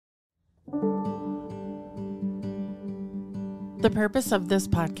The purpose of this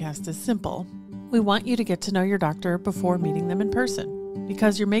podcast is simple. We want you to get to know your doctor before meeting them in person,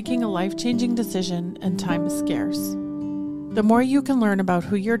 because you're making a life-changing decision and time is scarce. The more you can learn about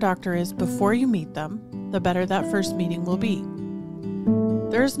who your doctor is before you meet them, the better that first meeting will be.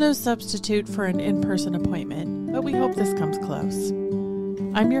 There is no substitute for an in-person appointment, but we hope this comes close.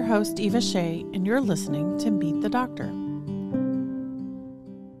 I'm your host, Eva Shea, and you're listening to Meet the Doctor.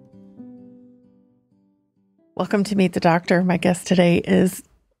 Welcome to Meet the Doctor. My guest today is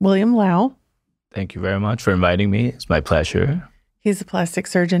William Lau. Thank you very much for inviting me. It's my pleasure. He's a plastic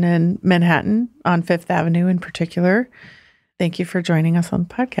surgeon in Manhattan on Fifth Avenue in particular. Thank you for joining us on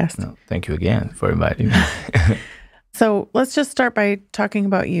the podcast. No, thank you again for inviting me. So let's just start by talking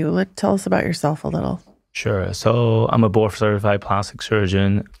about you. Tell us about yourself a little. Sure. So I'm a board-certified plastic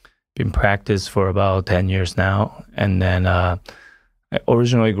surgeon. Been practiced for about 10 years now. And then I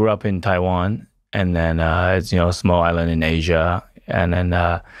originally grew up in Taiwan. And then it's, a small island in Asia. And then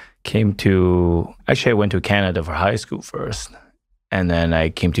I went to Canada for high school first. And then I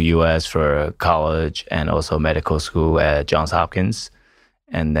came to US for college and also medical school at Johns Hopkins.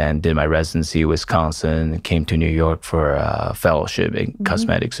 And then did my residency in Wisconsin, came to New York for a fellowship, a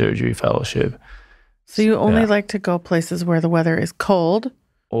cosmetic surgery fellowship. So you only like to go places where the weather is cold?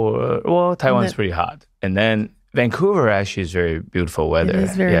 Taiwan's pretty hot. And then Vancouver actually is very beautiful weather. It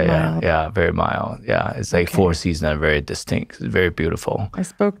is very mild. Yeah, very mild. Yeah, it's like four seasons are very distinct. It's very beautiful. I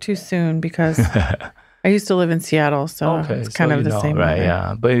spoke too soon because I used to live in Seattle, so it's kind of the same. Right, weather.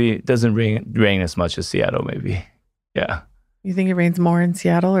 yeah. But it doesn't rain as much as Seattle, maybe. Yeah. You think it rains more in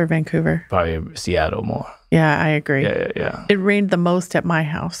Seattle or Vancouver? Probably Seattle more. Yeah, I agree. Yeah. It rained the most at my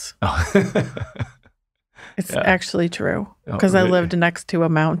house. Oh. It's actually true because I lived next to a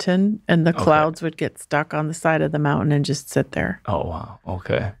mountain and the clouds would get stuck on the side of the mountain and just sit there. Oh, wow.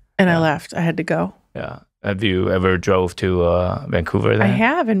 Okay. And I left. I had to go. Yeah. Have you ever drove to Vancouver then? I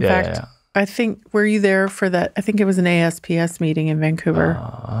have. In fact, I think, were you there for that? I think it was an ASPS meeting in Vancouver.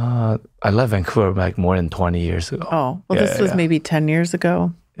 I left Vancouver like more than 20 years ago. Oh, well, this was maybe 10 years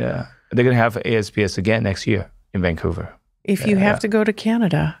ago. Yeah. They're going to have ASPS again next year in Vancouver. If you have to go to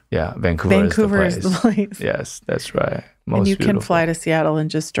Canada. Yeah, Vancouver is the place. Yes, that's right. And you can fly to Seattle and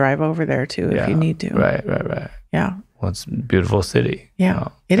just drive over there too if you need to. Right. Yeah. Well, it's a beautiful city. Yeah,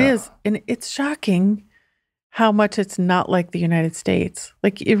 it is. And it's shocking how much it's not like the United States.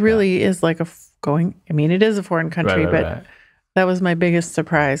 Like it really is like it is a foreign country, but that was my biggest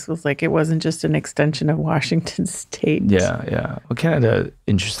surprise was like it wasn't just an extension of Washington State. Yeah. Well, Canada,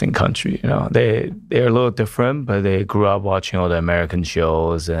 interesting country. They're a little different, but they grew up watching all the American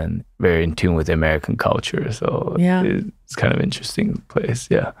shows and very in tune with the American culture. So it's kind of interesting place.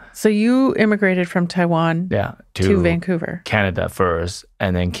 Yeah. So you immigrated from Taiwan to Vancouver, Canada first,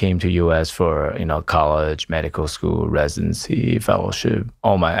 and then came to US for college, medical school, residency, fellowship.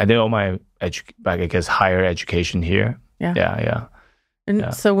 I did all my higher education here. Yeah.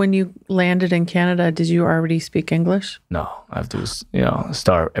 And so when you landed in Canada, did you already speak English? No, I have to,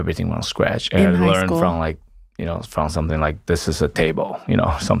 start everything from scratch and learn from something like this is a table,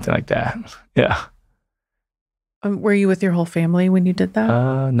 something like that. Yeah. Were you with your whole family when you did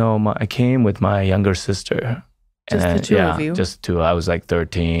that? No, I came with my younger sister. Just the two of you? Just two. I was like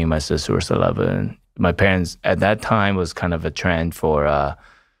 13. My sister was 11. My parents, at that time, was kind of a trend for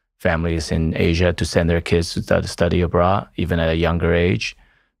families in Asia to send their kids to study abroad, even at a younger age.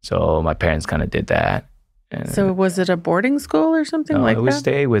 So my parents kind of did that. And so was it a boarding school or something like that? We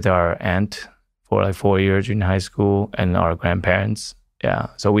stayed with our aunt for like 4 years in high school and our grandparents. Yeah.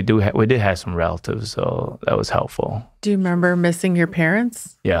 So we did have some relatives, so that was helpful. Do you remember missing your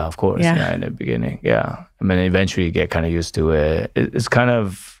parents? Yeah, of course. Yeah, in the beginning. Yeah. I mean, eventually you get kind of used to it. It's kind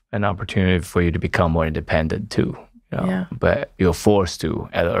of an opportunity for you to become more independent too. But you're forced to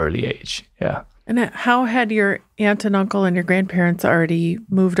at an early age. Yeah. And how had your aunt and uncle and your grandparents already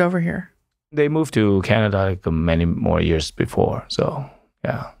moved over here? They moved to Canada like many more years before. So,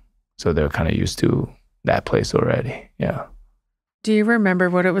 yeah. So they're kind of used to that place already. Yeah. Do you remember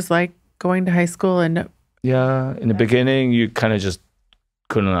what it was like going to high school? Yeah. In the beginning, you kind of just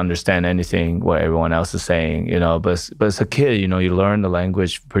couldn't understand anything what everyone else is saying, but as a kid, you learn the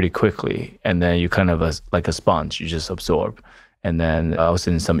language pretty quickly, and then you kind of like a sponge, you just absorb. And then I was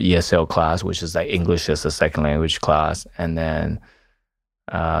in some ESL class, which is like English as a second language class, and then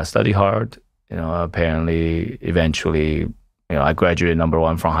study hard. Apparently, eventually, I graduated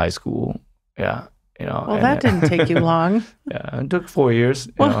 #1 from high school. Yeah. Well, that didn't take you long. Yeah, it took 4 years.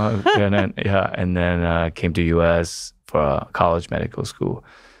 And then came to US for college medical school.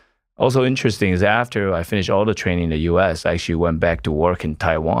 Also interesting is after I finished all the training in the US, I actually went back to work in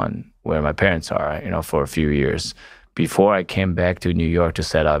Taiwan, where my parents are, for a few years. before I came back to New York to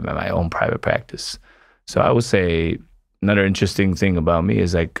set up my own private practice. So I would say another interesting thing about me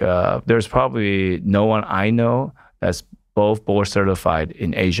is like there's probably no one I know that's both board certified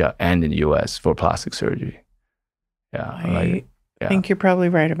in Asia and in the US for plastic surgery. I think you're probably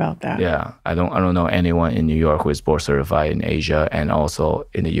right about that. Yeah, I don't know anyone in New York who is board certified in Asia and also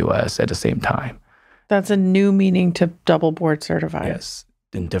in the US at the same time. That's a new meaning to double board certified. Yes,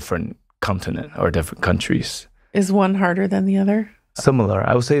 in different continent or different countries. Is one harder than the other? Similar.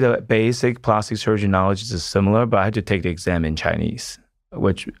 I would say the basic plastic surgery knowledge is similar, but I had to take the exam in Chinese,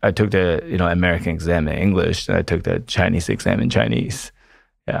 which I took the American exam in English, and I took the Chinese exam in Chinese.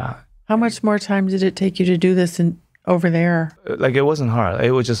 Yeah. How much more time did it take you to do this over there? Like, it wasn't hard.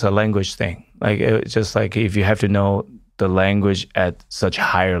 It was just a language thing. Like, it was just like if you have to know the language at such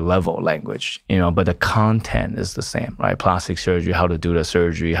higher level language, but the content is the same, right? Plastic surgery, how to do the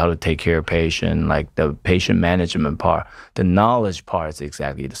surgery, how to take care of patient, like the patient management part, the knowledge part is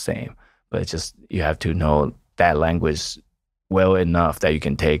exactly the same. But it's just, you have to know that language well enough that you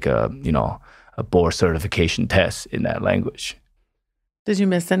can take a board certification test in that language. Did you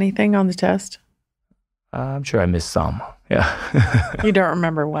miss anything on the test? I'm sure I missed some. Yeah. You don't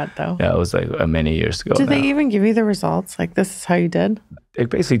remember what, though? Yeah, it was like many years ago. Did they even give you the results? Like, this is how you did? They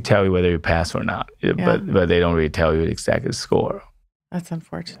basically tell you whether you pass or not, but they don't really tell you the exact score. That's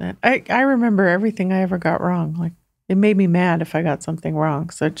unfortunate. I remember everything I ever got wrong. Like, it made me mad if I got something wrong.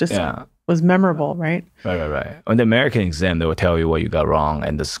 So it just was memorable, right? Right. On the American exam, they will tell you what you got wrong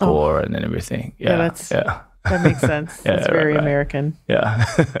and the score and then everything. That makes sense. That's very American. Yeah.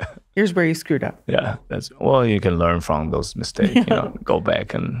 Here's where you screwed up. Yeah, you can learn from those mistakes. Go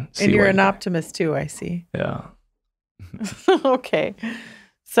back and see. And you're an optimist too, I see. Yeah. Okay.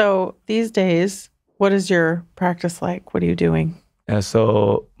 So these days, what is your practice like? What are you doing?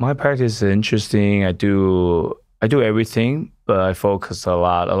 So my practice is interesting. I do everything, but I focus a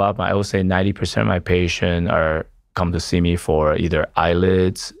lot. I would say 90% of my patients come to see me for either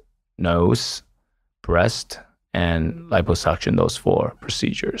eyelids, nose, breast, and liposuction, those 4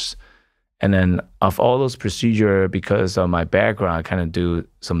 procedures. And then of all those procedures, because of my background, I kind of do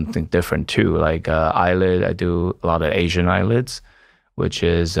something different too. Like eyelid, I do a lot of Asian eyelids, which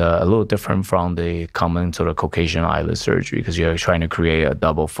is a little different from the common sort of Caucasian eyelid surgery because you're trying to create a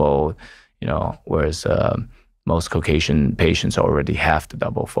double fold, whereas most Caucasian patients already have the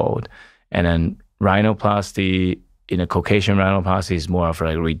double fold. And then rhinoplasty, in a Caucasian rhinoplasty is more of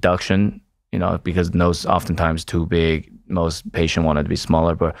like reduction, because the nose oftentimes too big. Most patients want it to be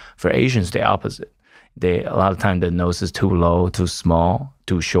smaller, but for Asians, the opposite. A lot of times the nose is too low, too small,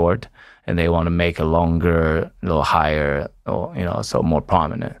 too short, and they want to make it longer, a little higher, or, so more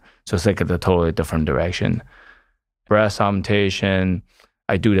prominent. So it's like a totally different direction. Breast augmentation,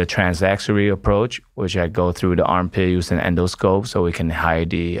 I do the transaxillary approach, which I go through the armpit using an endoscope so we can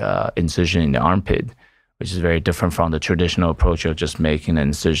hide the incision in the armpit, which is very different from the traditional approach of just making an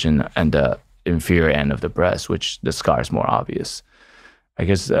incision and the inferior end of the breast, which the scar is more obvious. I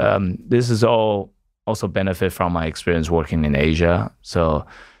guess this is all also benefit from my experience working in Asia. So,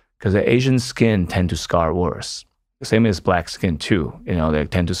 because the Asian skin tend to scar worse. Same as black skin too, they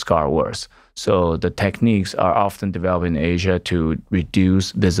tend to scar worse. So the techniques are often developed in Asia to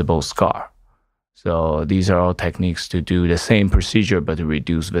reduce visible scar. So these are all techniques to do the same procedure, but to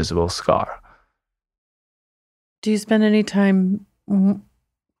reduce visible scar. Do you spend any time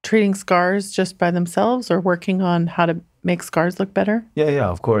treating scars just by themselves or working on how to make scars look better? Yeah,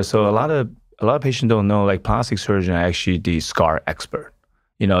 of course. So a lot of patients don't know, like plastic surgeon are actually the scar expert.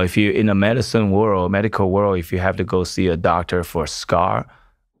 If you in the medical world, if you have to go see a doctor for scar,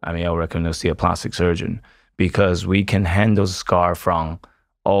 I would recommend to see a plastic surgeon because we can handle scar from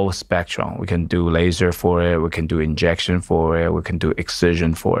all spectrum. We can do laser for it, we can do injection for it, we can do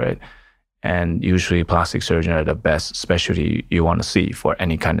excision for it. And usually plastic surgeons are the best specialty you want to see for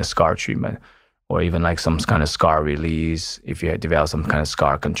any kind of scar treatment or even like some kind of scar release. If you develop some kind of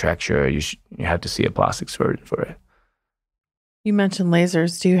scar contracture, you have to see a plastic surgeon for it. You mentioned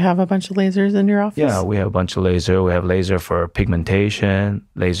lasers. Do you have a bunch of lasers in your office? Yeah, we have a bunch of laser. We have laser for pigmentation,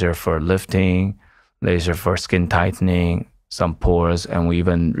 laser for lifting, laser for skin tightening, some pores, and we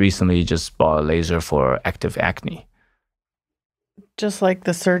even recently just bought a laser for active acne. Just like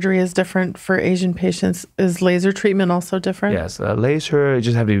the surgery is different for Asian patients, is laser treatment also different? Yes, laser, you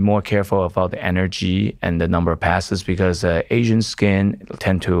just have to be more careful about the energy and the number of passes because Asian skin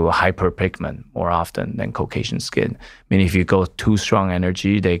tend to hyperpigment more often than Caucasian skin. Meaning if you go too strong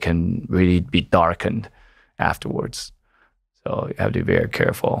energy, they can really be darkened afterwards. So you have to be very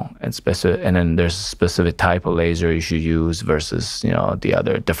careful and then there's a specific type of laser you should use versus, the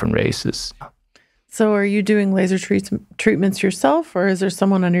other different races. So are you doing laser treatments yourself, or is there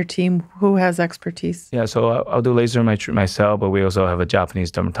someone on your team who has expertise? Yeah, so I'll do laser myself, but we also have a Japanese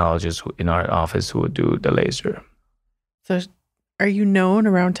dermatologist in our office who would do the laser. So are you known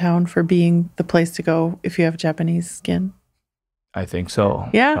around town for being the place to go if you have Japanese skin? I think so.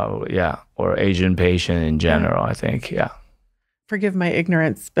 Yeah? Probably, yeah. Or Asian patient in general, I think, yeah. Forgive my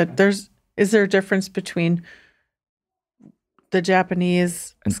ignorance, but is there a difference between the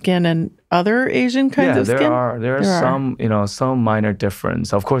Japanese skin and other Asian kinds of skin? There are some, some minor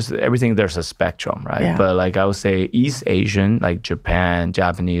difference. Of course, everything there's a spectrum, right? Yeah. But like I would say East Asian, like Japan,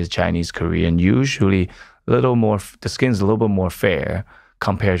 Japanese, Chinese, Korean, usually the skin's a little bit more fair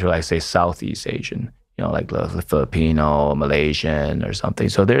compared to like say Southeast Asian, like the Filipino, Malaysian or something.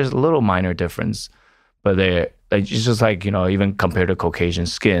 So there's a little minor difference, but it's just like, even compared to Caucasian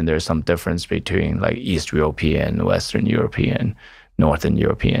skin, there's some difference between like East European, Western European, Northern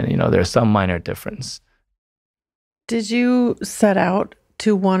European, there's some minor difference. Did you set out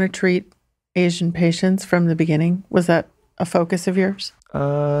to want to treat Asian patients from the beginning? Was that a focus of yours?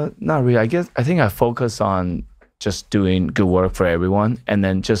 Not really. I think I focus on just doing good work for everyone. And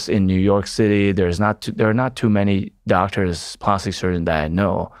then just in New York City, there are not too many doctors, plastic surgeons that I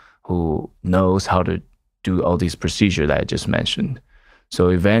know who knows how to do all these procedures that I just mentioned. So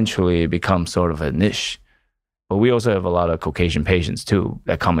eventually it becomes sort of a niche. But we also have a lot of Caucasian patients too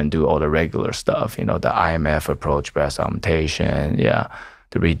that come and do all the regular stuff, the IMF approach, breast+augmentation,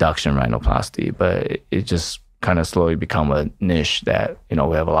 the reduction rhinoplasty. But it just kind of slowly become a niche that, we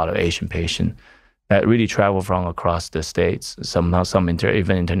have a lot of Asian patients that really travel from across the states, some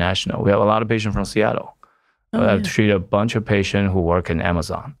even international. We have a lot of patients from Seattle. I've treated a bunch of patients who work in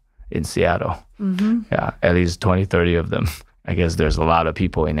Amazon in Seattle. Mm-hmm. Yeah, at least 20, 30 of them. I guess there's a lot of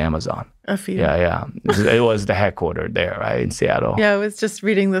people in Amazon. A few. Yeah. It was the headquarters there, right, in Seattle. Yeah, I was just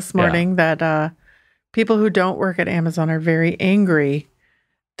reading this morning that people who don't work at Amazon are very angry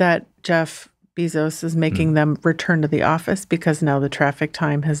that Jeff Bezos is making them return to the office because now the traffic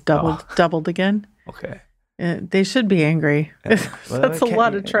time has doubled again. Okay. They should be angry. Yeah. Well, that's a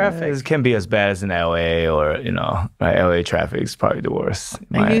lot of traffic. It can be as bad as in LA or, right? LA traffic is probably the worst.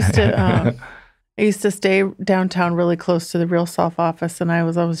 I used to stay downtown really close to the Real Self office, and I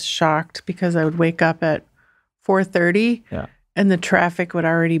was always shocked because I would wake up at 4:30 and the traffic would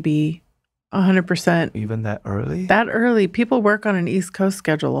already be 100%. Even that early? That early. People work on an East Coast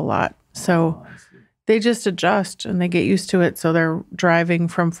schedule a lot. So they just adjust and they get used to it. So they're driving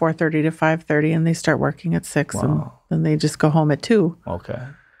from 4:30 to 5:30 and they start working at 6 and then they just go home at 2. Okay.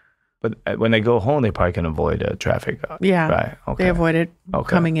 But when they go home, they probably can avoid the traffic. Yeah. Right. Okay. They avoid it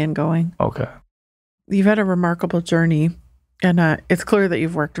coming in, going. Okay. You've had a remarkable journey and it's clear that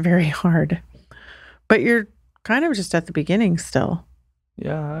you've worked very hard. But you're kind of just at the beginning still.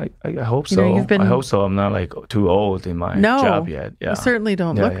 Yeah, I hope so. I hope so. I'm not like too old in my job yet. Yeah. You certainly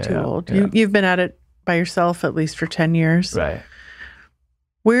don't look too old. Yeah. You've been at it by yourself at least for 10 years. Right.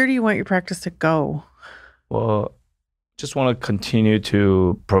 Where do you want your practice to go? Well, just want to continue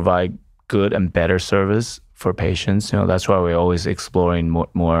to provide good and better service for patients. That's why we're always exploring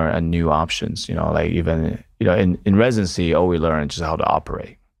more and new options. Like even, in residency, all we learn is just how to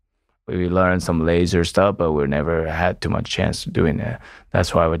operate. We learned some laser stuff, but we never had too much chance of doing it.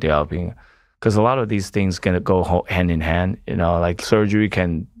 That's why we're developing, because a lot of these things can go hand in hand. Like surgery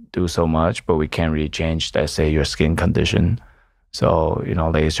can do so much, but we can't really change, let's say, your skin condition. So,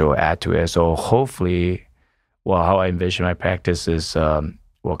 laser will add to it. So hopefully, how I envision my practice is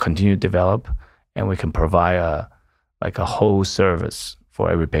we'll continue to develop and we can provide a whole service for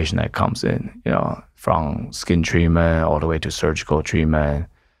every patient that comes in, from skin treatment all the way to surgical treatment,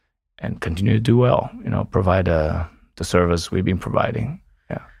 and continue to do well, provide the service we've been providing.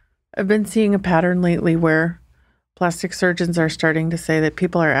 Yeah. I've been seeing a pattern lately where plastic surgeons are starting to say that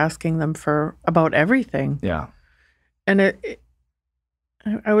people are asking them for about everything. Yeah. And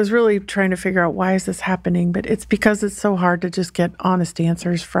I was really trying to figure out why is this happening, but it's because it's so hard to just get honest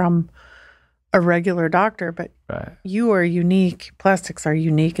answers from a regular doctor. But you are unique. Plastics are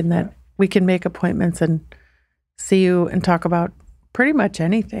unique in that we can make appointments and see you and talk about pretty much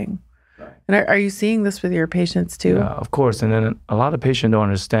anything. And are you seeing this with your patients too? Yeah, of course. And then a lot of patients don't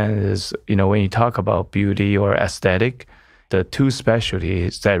understand is, when you talk about beauty or aesthetic, the two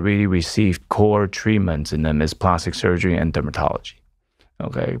specialties that really receive core treatments in them is plastic surgery and dermatology.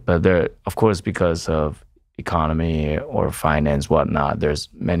 Okay. But there, of course, because of economy or finance, whatnot, there's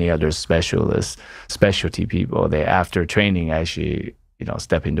many other specialty people. They, after training, actually,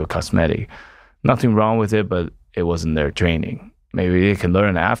 step into cosmetic. Nothing wrong with it, but it wasn't their training. Maybe they can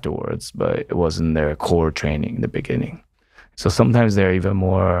learn afterwards, but it wasn't their core training in the beginning. So sometimes they're even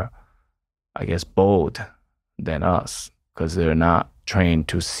more I guess, bold than us because they're not trained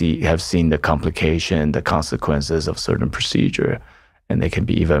to have seen the complication, the consequences of certain procedure, and they can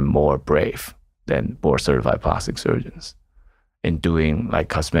be even more brave than board-certified plastic surgeons in doing like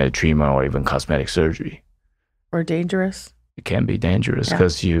cosmetic treatment or even cosmetic surgery. Or dangerous. It can be dangerous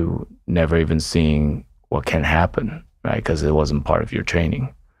because you never even seeing what can happen, right? Because it wasn't part of your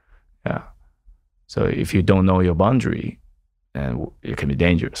training. Yeah. So if you don't know your boundary, then it can be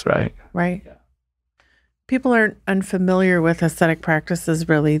dangerous, right? Right. Yeah. People aren't unfamiliar with aesthetic practices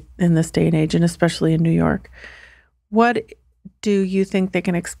really in this day and age, and especially in New York. What do you think they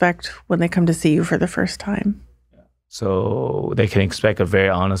can expect when they come to see you for the first time? So they can expect a very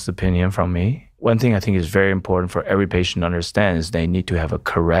honest opinion from me. One thing I think is very important for every patient to understand is they need to have a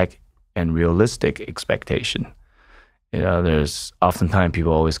correct and realistic expectation. You know, there's oftentimes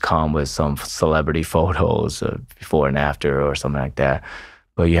people always come with some celebrity photos of before and after or something like that.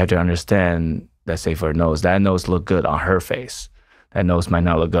 But you have to understand, let's say for a nose, that nose look good on her face. That nose might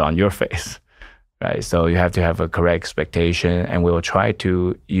not look good on your face, right? So you have to have a correct expectation, and we will try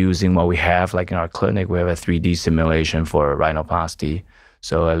to, using what we have, like in our clinic, we have a 3D simulation for rhinoplasty.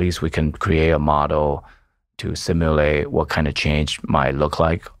 So at least we can create a model to simulate what kind of change might look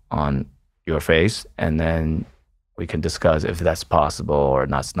like on your face. And then we can discuss if that's possible or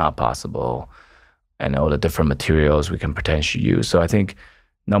that's not possible, and all the different materials we can potentially use. So I think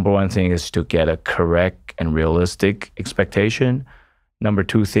number one thing is to get a correct and realistic expectation. Number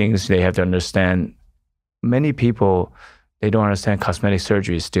two thing is they have to understand, many people, they don't understand cosmetic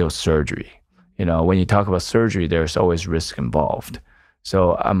surgery is still surgery. You know, when you talk about surgery, there's always risk involved.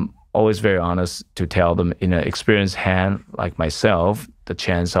 So I'm always very honest to tell them, in an experienced hand like myself, the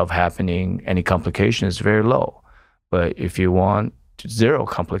chance of happening any complication is very low. But if you want zero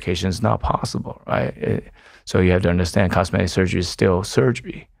complications, it's not possible, right? So you have to understand cosmetic surgery is still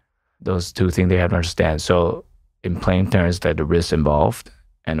surgery. Those two things they have to understand. So in plain terms, that the risks involved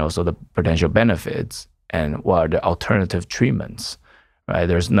and also the potential benefits and what are the alternative treatments, right?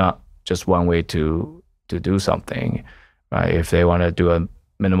 There's not just one way to do something, right? If they want to do a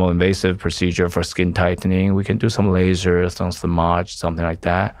minimal invasive procedure for skin tightening, we can do some laser, some Thermage, something like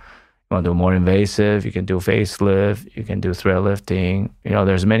that. You want to do more invasive, you can do facelift, you can do thread lifting. You know,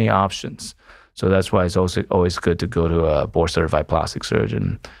 there's many options. So that's why it's also always good to go to a board-certified plastic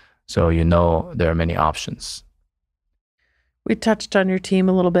surgeon. So you know there are many options. We touched on your team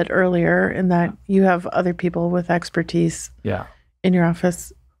a little bit earlier in that you have other people with expertise in your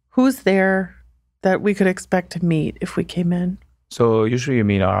office. Who's there that we could expect to meet if we came in? So usually you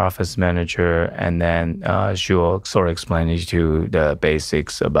meet our office manager, and then she will sort of explain to you the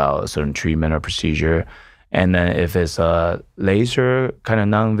basics about a certain treatment or procedure. And then if it's a laser kind of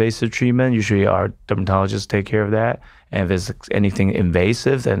non-invasive treatment, usually our dermatologists take care of that. And if it's anything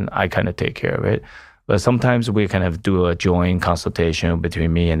invasive, then I kind of take care of it. But sometimes we kind of do a joint consultation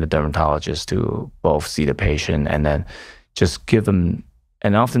between me and the dermatologist to both see the patient and then just give them,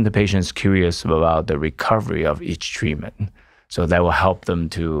 and often the patient is curious about the recovery of each treatment. So that will help them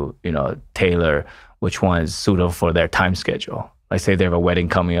to, you know, tailor which one is suitable for their time schedule. Like say they have a wedding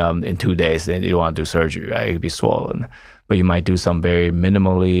coming up in 2 days, then you don't want to do surgery, right? It could be swollen. But you might do some very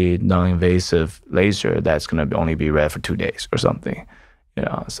minimally non-invasive laser that's going to only be red for 2 days or something. You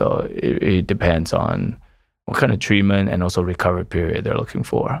know, so it depends on what kind of treatment and also recovery period they're looking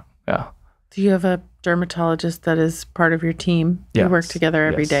for. Yeah. Do you have a dermatologist that is part of your team? Yes. You work together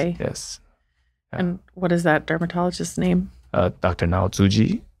every day? Yes. Yeah. And what is that dermatologist's name? Dr. Nao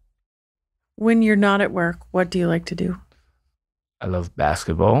Tsuji. When you're not at work, what do you like to do? I love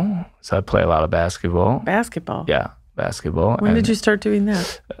basketball, so I play a lot of basketball. Basketball? Yeah, basketball. When did you start doing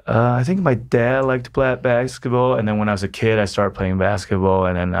that? I think my dad liked to play basketball, and then when I was a kid, I started playing basketball,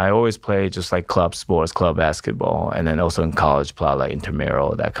 and then I always played just like club sports, club basketball, and then also in college, played like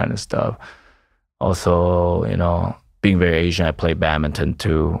intramural, that kind of stuff. Also, you know, being very Asian, I play badminton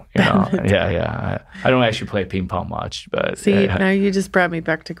too. You know, yeah. I don't actually play ping pong much, but see, now you just brought me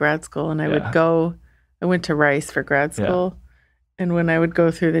back to grad school, and I would go. I went to Rice for grad school. And when I would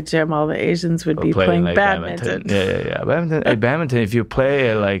go through the gym, all the Asians would be playing like badminton. Yeah. Badminton, if you play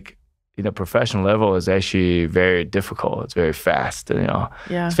at like, you know, professional level, is actually very difficult. It's very fast, you know.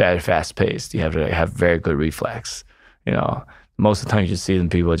 Yeah. It's very fast paced. You have to have very good reflex. You know, most of the time you just see them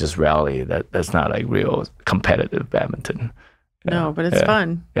people just rally. That's not like real competitive badminton. No, but it's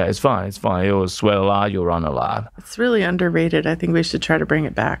fun. Yeah, it's fun. It's fun. You'll sweat a lot. You'll run a lot. It's really underrated. I think we should try to bring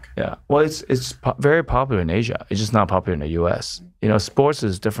it back. Yeah. Well, it's very popular in Asia. It's just not popular in the U.S. You know, sports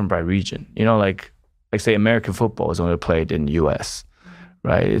is different by region. You know, like say American football is only played in the U.S.,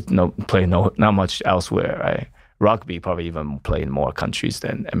 right? It's not much elsewhere, right? rugby probably even play in more countries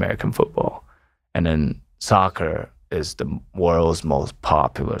than American football. And then soccer is the world's most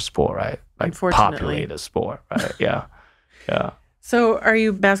popular sport, right? Like populated sport, right? Yeah. Yeah. So are you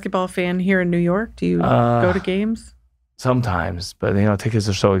a basketball fan here in New York? Do you go to games? Sometimes, but tickets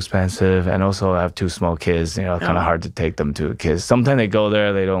are so expensive, and also I have 2 small kids. Kind of hard to take them to kids. Sometimes they go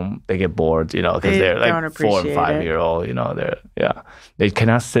there, they get bored. Because they're like 4 and 5-year-old. They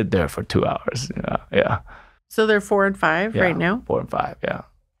cannot sit there for 2 hours. Yeah. So they're 4 and 5 right now. 4 and 5. Yeah.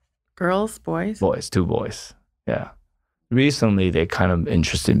 Girls, boys. Boys, 2 boys. Yeah. Recently, they're kind of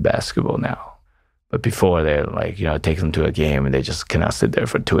interested in basketball now. But before, they're like, take them to a game and they just cannot sit there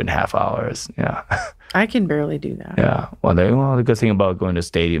for 2.5 hours. Yeah. I can barely do that. Yeah. Well, the good thing about going to the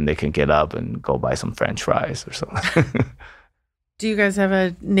stadium, they can get up and go buy some French fries or something. Do you guys have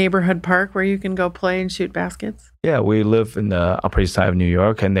a neighborhood park where you can go play and shoot baskets? Yeah, we live in the Upper East Side of New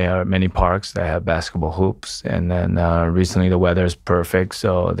York, and there are many parks that have basketball hoops. And then recently, the weather is perfect,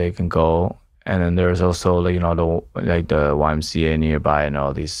 so they can go. And then there's also, the YMCA nearby and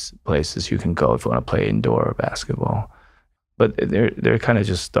all these places you can go if you want to play indoor basketball. But they're kind of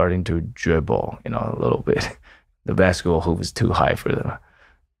just starting to dribble, a little bit. The basketball hoop is too high for them.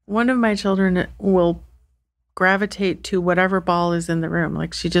 One of my children will gravitate to whatever ball is in the room.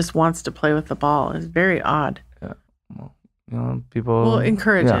 Like she just wants to play with the ball. It's very odd. Yeah. Well, people will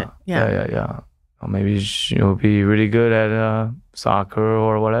encourage it. Yeah. Well, maybe she'll be really good at soccer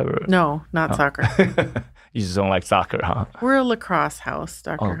or whatever. No, not soccer. You just don't like soccer, huh? We're a lacrosse house,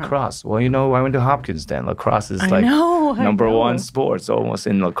 Dr. Hunt. Lacrosse. Well, I went to Hopkins then. Lacrosse is number 1 sports almost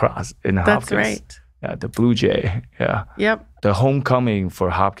in lacrosse in Hopkins. That's right. Yeah, the Blue Jay. Yeah. Yep. The homecoming for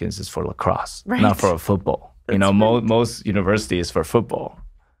Hopkins is for lacrosse, not for football. Most university is for football.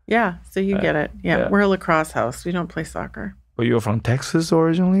 Yeah, so you get it. Yeah, we're a lacrosse house. We don't play soccer. But you're from Texas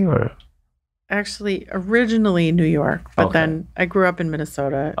originally, or? Actually, originally New York, but then I grew up in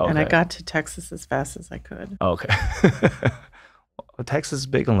Minnesota, and I got to Texas as fast as I could. Okay. Texas is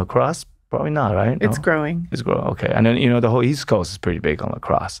big on lacrosse? Probably not, right? It's growing. It's growing, okay. And then, the whole East Coast is pretty big on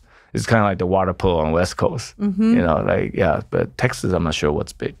lacrosse. It's kind of like the water polo on West Coast. Mm-hmm. But Texas, I'm not sure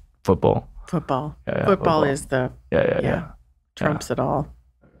what's big. Football? Football. Football is the... Trumps it all.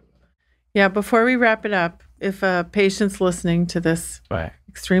 Yeah, before we wrap it up, if a patient's listening to this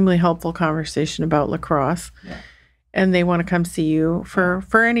extremely helpful conversation about lacrosse and they want to come see you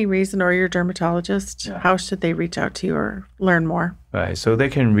for any reason, or your dermatologist, how should they reach out to you or learn more? Right. So they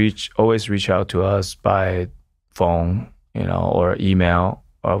can always reach out to us by phone, or email,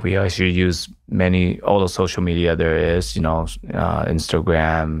 or we actually use all the social media there is,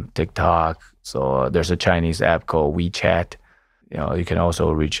 Instagram, TikTok. So there's a Chinese app called WeChat. You can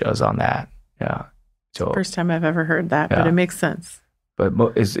also reach us on that. Yeah. So first time I've ever heard that, but it makes sense. But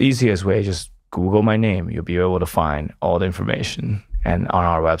it's the easiest way. Just Google my name. You'll be able to find all the information and on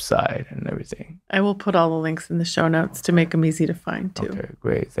our website and everything. I will put all the links in the show notes to make them easy to find too. Okay,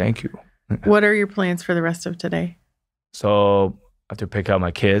 great. Thank you. What are your plans for the rest of today? So I have to pick up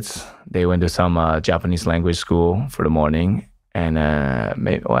my kids. They went to some Japanese language school for the morning. And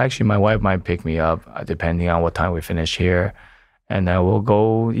actually, my wife might pick me up depending on what time we finish here. And we'll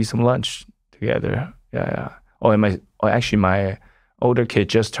go eat some lunch together. Yeah. Oh, and my older kid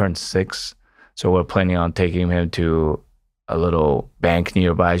just turned 6. So we're planning on taking him to a little bank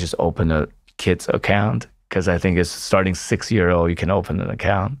nearby, just open a kid's account. Because I think it's starting 6-year-old, you can open an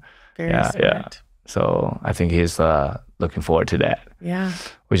account. Very smart. Yeah. So I think he's looking forward to that. Yeah.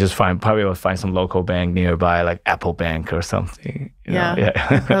 We just probably will find some local bank nearby, like Apple Bank or something. They're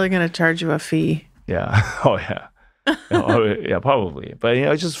probably going to charge you a fee. Yeah. Oh, yeah. Probably. But,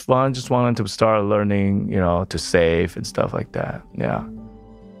 it's just fun. Just wanted to start learning, to save and stuff like that. Yeah.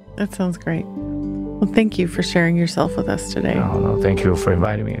 That sounds great. Well, thank you for sharing yourself with us today. No, thank you for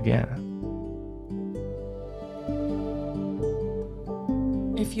inviting me again.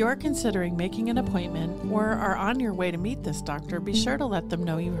 If you're considering making an appointment or are on your way to meet this doctor, be sure to let them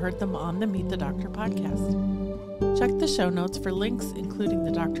know you heard them on the Meet the Doctor podcast. Check the show notes for links, including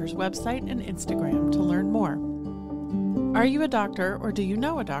the doctor's website and Instagram, to learn more. Are you a doctor, or do you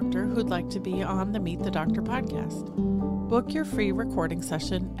know a doctor who'd like to be on the Meet the Doctor podcast? Book your free recording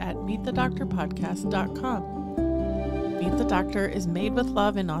session at meetthedoctorpodcast.com. Meet the Doctor is made with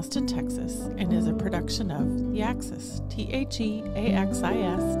love in Austin, Texas, and is a production of The Axis, TheAxis.io.